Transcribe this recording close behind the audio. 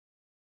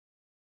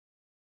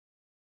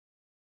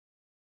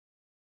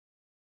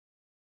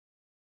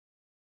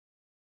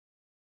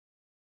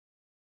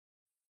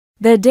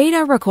The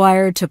data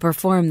required to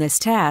perform this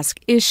task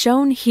is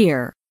shown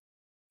here.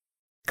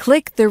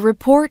 Click the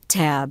Report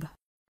tab.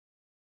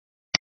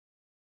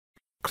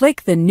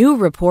 Click the New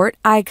Report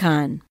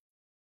icon.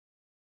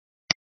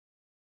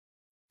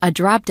 A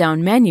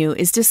drop-down menu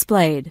is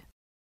displayed.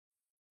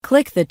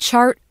 Click the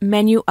Chart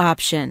menu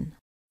option.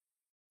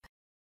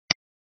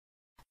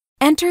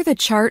 Enter the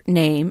chart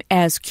name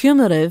as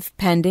Cumulative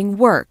Pending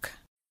Work.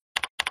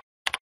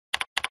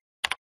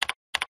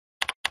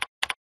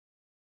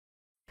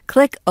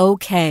 Click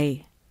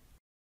OK.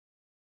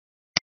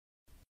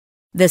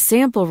 The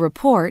sample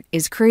report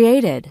is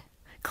created.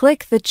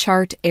 Click the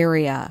Chart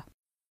area.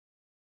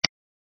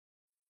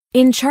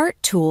 In Chart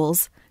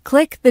Tools,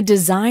 click the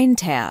Design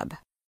tab.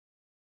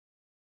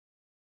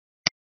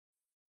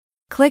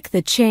 Click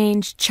the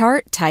Change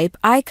Chart Type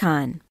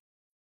icon.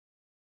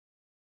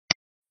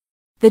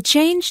 The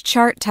Change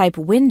Chart Type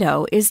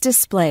window is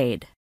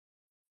displayed.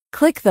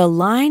 Click the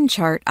Line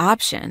Chart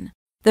option.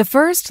 The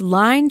first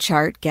line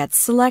chart gets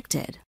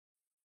selected.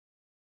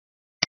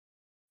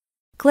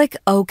 Click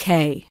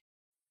OK.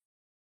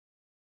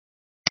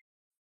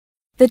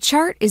 The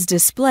chart is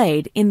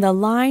displayed in the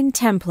line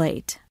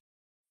template.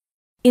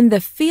 In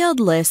the Field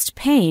List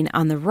pane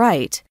on the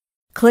right,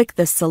 click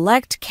the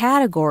Select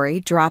Category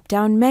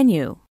drop-down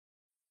menu.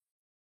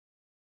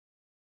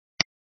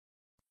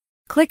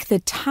 Click the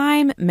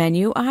Time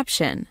menu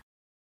option.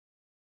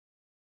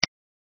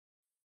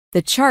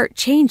 The chart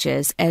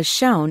changes as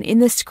shown in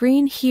the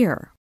screen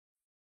here.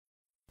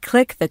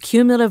 Click the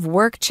Cumulative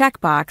Work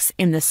checkbox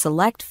in the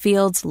Select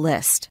Fields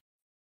list.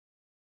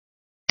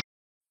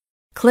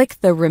 Click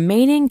the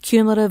remaining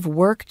cumulative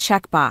work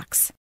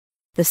checkbox.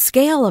 The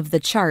scale of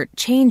the chart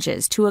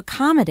changes to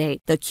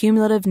accommodate the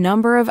cumulative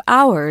number of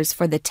hours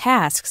for the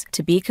tasks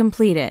to be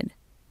completed.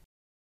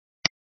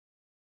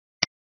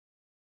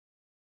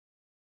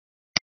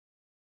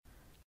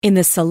 In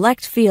the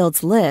Select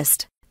Fields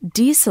list,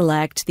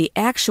 deselect the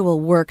Actual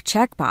Work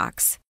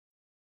checkbox.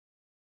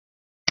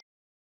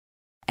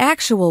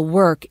 Actual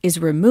work is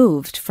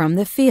removed from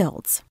the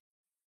fields.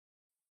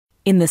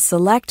 In the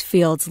Select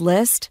Fields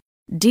list,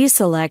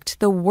 deselect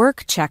the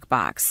Work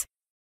checkbox.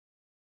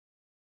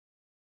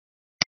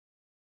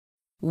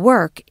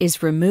 Work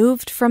is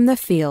removed from the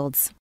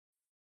fields.